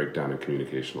was a breakdown in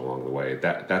communication along the way.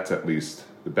 That's at least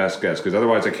the best guess, because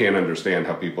otherwise I can't understand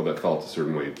how people that felt a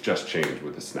certain way just changed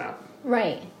with a snap.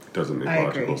 Right. Doesn't make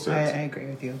logical sense. I agree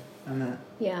with you on that.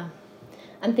 Yeah.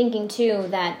 I'm thinking too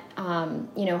that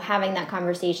having that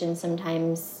conversation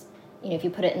sometimes, if you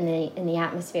put it in the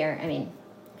atmosphere,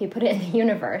 if you put it in the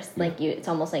universe, it's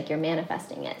almost like you're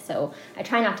manifesting it. So I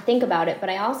try not to think about it, but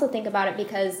I also think about it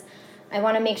because I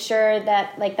want to make sure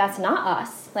that, that's not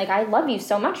us. I love you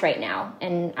so much right now,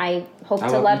 and I hope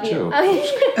to love you. Too. I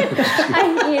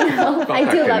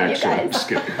do love you guys.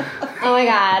 Oh my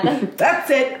God. That's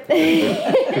it.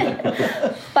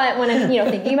 But when I'm,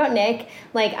 thinking about Nick,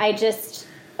 I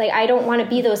don't want to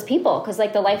be those people, because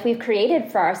the life we've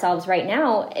created for ourselves right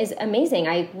now is amazing.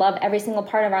 I love every single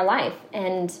part of our life,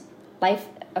 and life,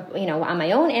 on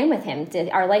my own and with him,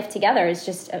 our life together is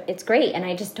just, it's great. And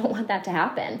I just don't want that to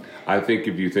happen. I think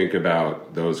if you think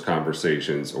about those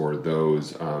conversations or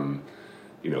those,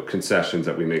 concessions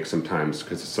that we make sometimes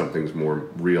because something's more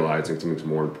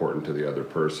important to the other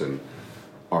person,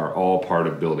 are all part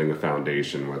of building a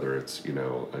foundation, whether it's,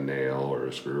 a nail or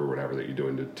a screw or whatever that you're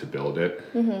doing to build it.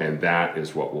 And that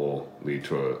is what will lead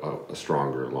to a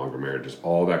stronger, longer marriage, is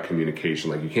all that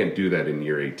communication. You can't do that in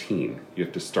year 18. You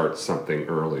have to start something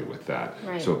early with that.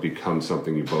 Right. So it becomes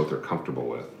something you both are comfortable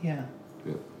with. Yeah.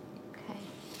 Okay.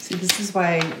 See, this is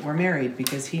why we're married,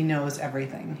 because he knows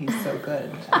everything. He's so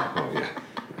good at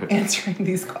answering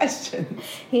these questions.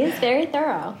 He is very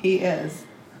thorough. He is.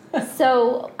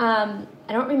 So, I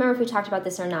don't remember if we talked about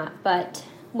this or not, but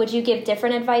would you give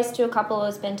different advice to a couple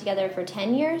who's been together for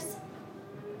 10 years?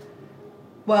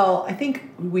 Well, I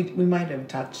think we might have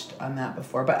touched on that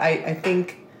before, but I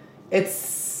think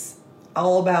it's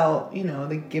all about,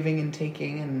 the giving and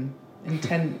taking and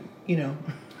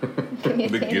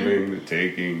The giving, the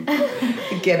taking.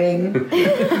 The getting.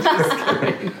 Just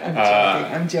kidding.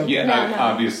 I'm joking. Yeah, No.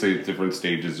 Obviously at different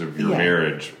stages of your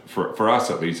marriage. For us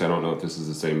at least, I don't know if this is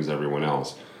the same as everyone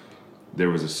else. There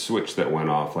was a switch that went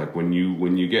off. When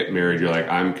you get married, you're like,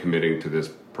 I'm committing to this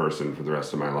person for the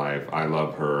rest of my life. I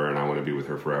love her and I want to be with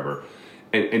her forever.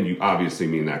 And you obviously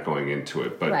mean that going into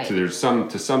it, but right. to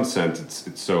some sense,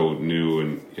 it's so new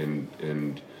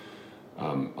and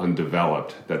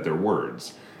undeveloped that they're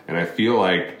words. And I feel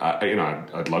like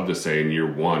I'd love to say in year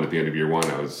one, at the end of year one,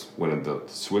 I was when the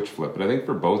switch flipped. But I think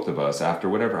for both of us, after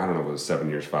whatever, I don't know if it was 7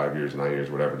 years, 5 years, 9 years,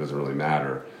 whatever, it doesn't really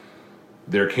matter.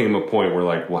 There came a point where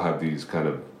we'll have these kind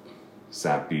of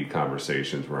sappy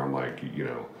conversations where I'm like,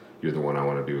 you're the one I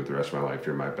want to be with the rest of my life.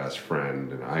 You're my best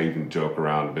friend. And I even joke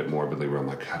around a bit morbidly where I'm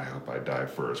like, God, I hope I die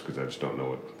first, because I just don't know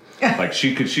what.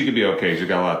 She could be okay. She's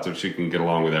got lots of. She can get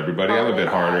along with everybody. I'm a bit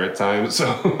harder at times, so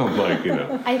I'm like,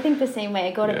 I think the same way.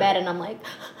 I go to bed and I'm like,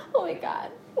 oh my God,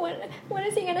 when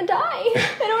is he gonna die?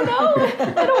 I don't know.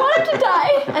 I don't want him to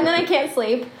die. And then I can't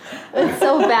sleep. It's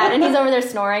so bad. And he's over there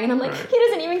snoring, and I'm like, he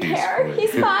doesn't even care.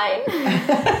 He's fine.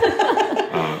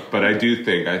 But I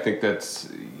think that's.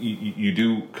 You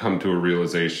do come to a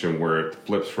realization where it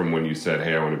flips from when you said,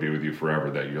 hey, I want to be with you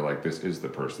forever, that you're like, this is the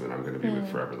person that I'm going to be with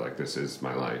forever. This is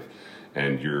my life.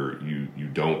 And you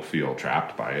don't feel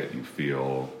trapped by it. You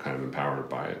feel kind of empowered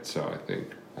by it. So I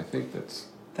think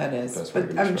that is.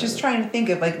 But I'm just trying to think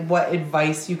of what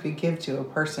advice you could give to a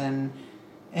person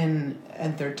in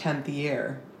their 10th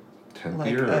year. 10th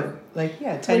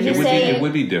year? 10 years. It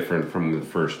would be different from the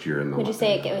first year in the. Would you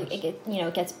say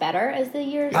it gets better as the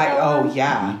years go Oh on?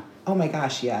 yeah. Oh my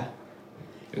gosh, yeah.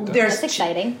 That's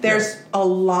exciting. There's a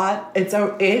lot. It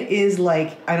is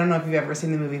like, I don't know if you've ever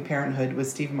seen the movie Parenthood with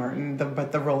Steve Martin,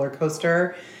 but the roller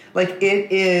coaster. Like,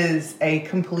 it is a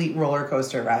complete roller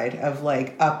coaster ride of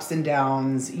like ups and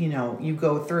downs. You know, you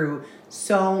go through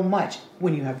so much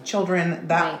when you have children.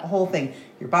 That whole thing,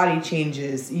 your body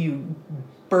changes. You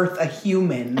birth a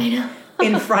human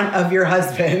in front of your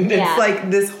husband. It's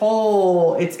like this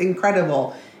whole. It's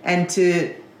incredible, and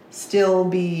to still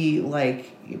be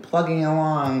like plugging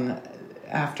along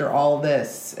after all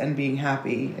this and being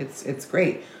happy. It's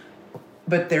great,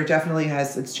 but there definitely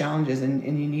has its challenges, and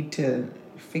you need to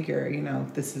figure, you know,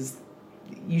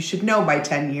 you should know by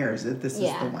 10 years that this is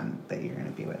the one that you're going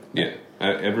to be with. Yeah.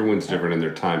 Everyone's different in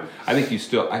their time. I think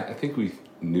I think we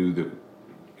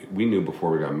knew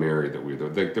before we got married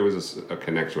that there was a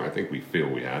connection I think we feel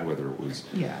we had, whether it was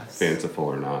fanciful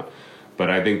or not. But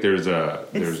I think there's a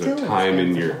time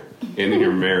in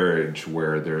your marriage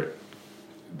where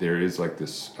there is like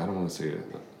this, I don't want to say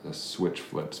a switch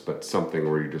flips, but something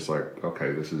where you're just like,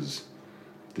 okay, this is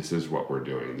what we're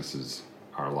doing. This is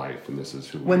our life, and this is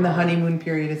who we are. When the honeymoon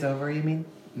period is over, you mean?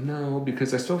 No,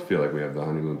 because I still feel like we have the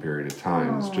honeymoon period at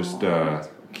times. Aww.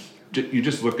 You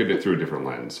just look at it through a different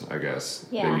lens, I guess,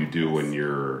 than you do when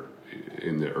you're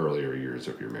in the earlier years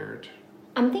of your marriage.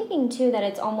 I'm thinking, too, that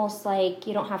it's almost like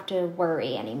you don't have to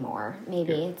worry anymore.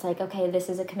 Maybe it's like, okay, this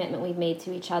is a commitment we've made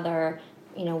to each other.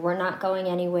 You know, we're not going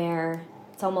anywhere.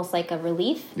 It's almost like a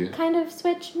relief kind of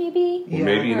switch, maybe. Well,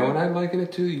 maybe, you know what I liken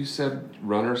it to? You said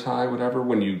runner's high, whatever.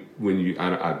 When you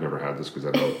I've never had this because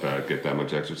I don't get that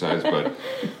much exercise, but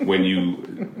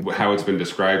how it's been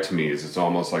described to me is it's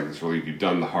almost like this relief. You've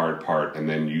done the hard part, and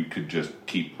then you could just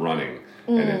keep running,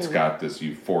 and it's got this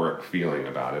euphoric feeling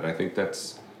about it. I think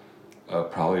that's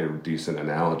probably a decent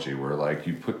analogy where, like,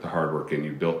 you put the hard work in,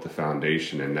 you built the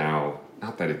foundation, and now,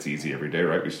 not that it's easy every day,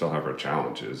 right? We still have our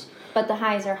challenges. But the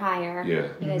highs are higher. Yeah.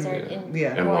 You guys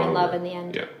are more in love in the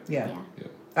end. Yeah.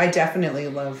 I definitely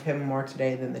love him more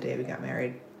today than the day we got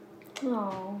married.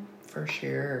 Oh. For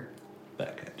sure.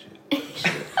 Back at you.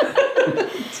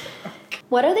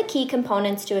 What are the key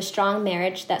components to a strong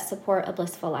marriage that support a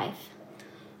blissful life?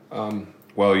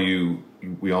 Well,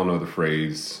 we all know the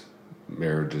phrase,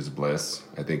 marriage is bliss.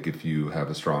 I think if you have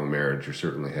a strong marriage, you're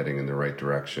certainly heading in the right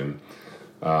direction.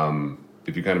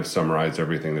 If you kind of summarize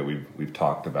everything that we've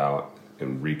talked about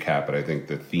and recap it, I think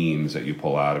the themes that you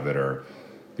pull out of it are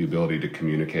the ability to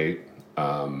communicate.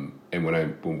 And what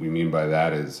we mean by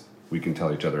that is we can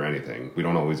tell each other anything. We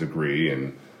don't always agree,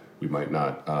 and we might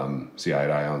not see eye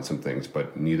to eye on some things,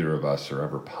 but neither of us are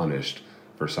ever punished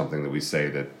for something that we say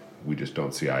that we just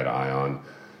don't see eye to eye on.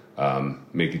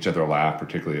 Make each other laugh,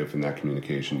 particularly if in that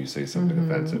communication you say something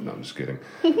offensive. No, I'm just kidding.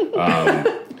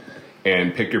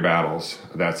 And pick your battles.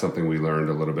 That's something we learned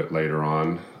a little bit later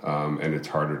on, and it's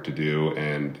harder to do,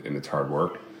 and it's hard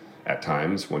work at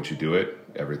times. Once you do it,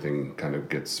 everything kind of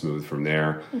gets smooth from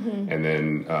there. And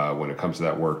then when it comes to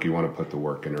that work, you want to put the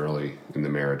work in early in the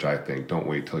marriage, I think. Don't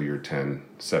wait till you're 10.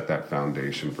 Set that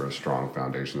foundation for a strong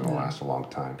foundation that will last a long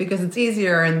time. Because it's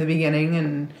easier in the beginning,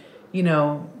 and, you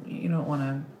know, you don't want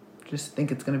to just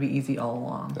think it's going to be easy all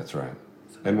along. That's right.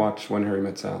 And watch When Harry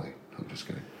Met Sally. I'm just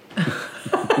kidding.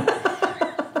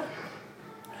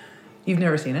 You've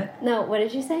never seen it? No, what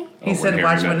did you say? He said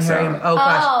watch When Harry... Oh,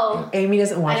 gosh. Amy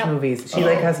doesn't watch movies. She,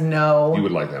 has no... You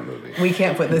would like that movie. We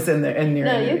can't put this in there.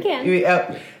 No, you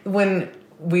can. When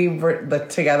we were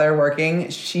together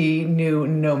working, she knew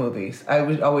no movies. I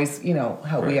was always,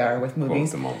 how we are with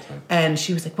movies. Quote them all the time. And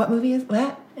she was like, what movie is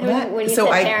that? When you said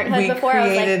Parenthood before,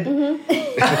 created, I was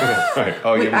like, right.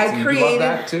 Oh, you love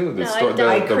that too?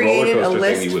 I created a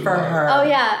list for her. Oh,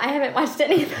 yeah. I haven't watched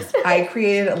any of those. I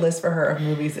created a list for her of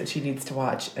movies that she needs to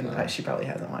watch, and she probably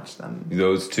hasn't watched them.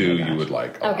 Those two you would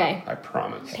like. Okay. I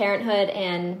promise. Parenthood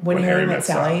and... When Harry Met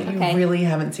Sally. You really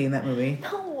haven't seen that movie?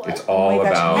 No. It's all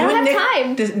about... I don't have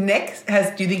time. Do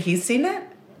you think he's seen it?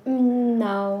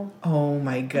 No. Oh,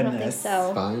 my goodness. I don't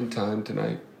think so. Find time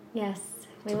tonight. Yes.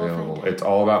 It's available. It's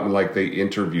all about, they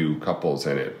interview couples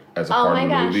in it as a part of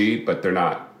the movie, but they're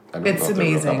not. I don't know if they're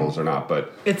real couples or not,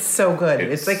 but it's so good.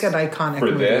 It's like an iconic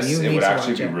movie. For this, it would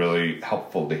actually be really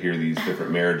helpful to hear these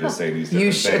different marriages say these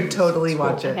different things. You should totally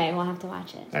watch it. Okay, we'll have to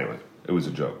watch it. Anyway, it was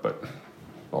a joke, but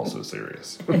also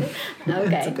serious. Okay.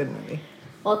 It's a good movie.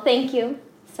 Well, thank you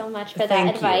so much for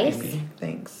that advice. You, Amy.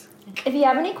 Thanks. If you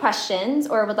have any questions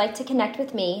or would like to connect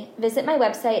with me, visit my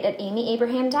website at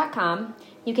amyabraham.com.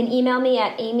 You can email me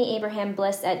at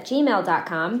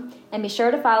amyabrahambliss@gmail.com, and be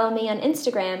sure to follow me on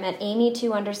Instagram at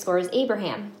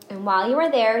amy2_Abraham. And while you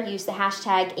are there, use the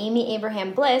hashtag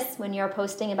amyabrahambliss when you're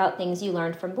posting about things you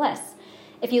learned from Bliss.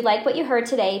 If you like what you heard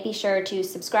today, be sure to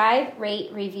subscribe, rate,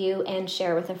 review, and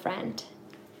share with a friend.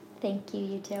 Thank you,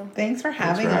 you two. Thanks for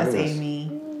having us,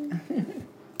 Amy.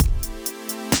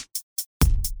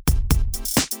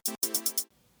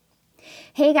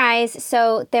 Hey guys,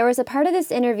 so there was a part of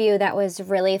this interview that was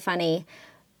really funny.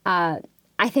 I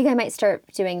think I might start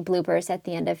doing bloopers at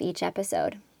the end of each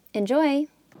episode. Enjoy!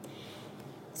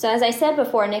 So as I said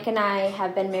before, Nick and I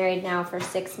have been married now for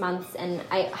 6 months, and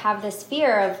I have this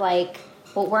fear of like,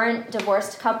 well, weren't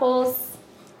divorced couples?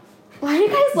 Why are you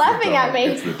guys laughing at me?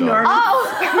 It's the dog.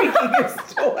 Squeaking his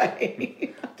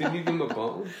toy. Did you give him a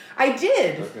bone? I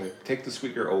did. Okay. Take the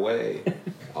squeaker away.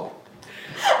 Oh.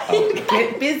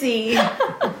 Get busy.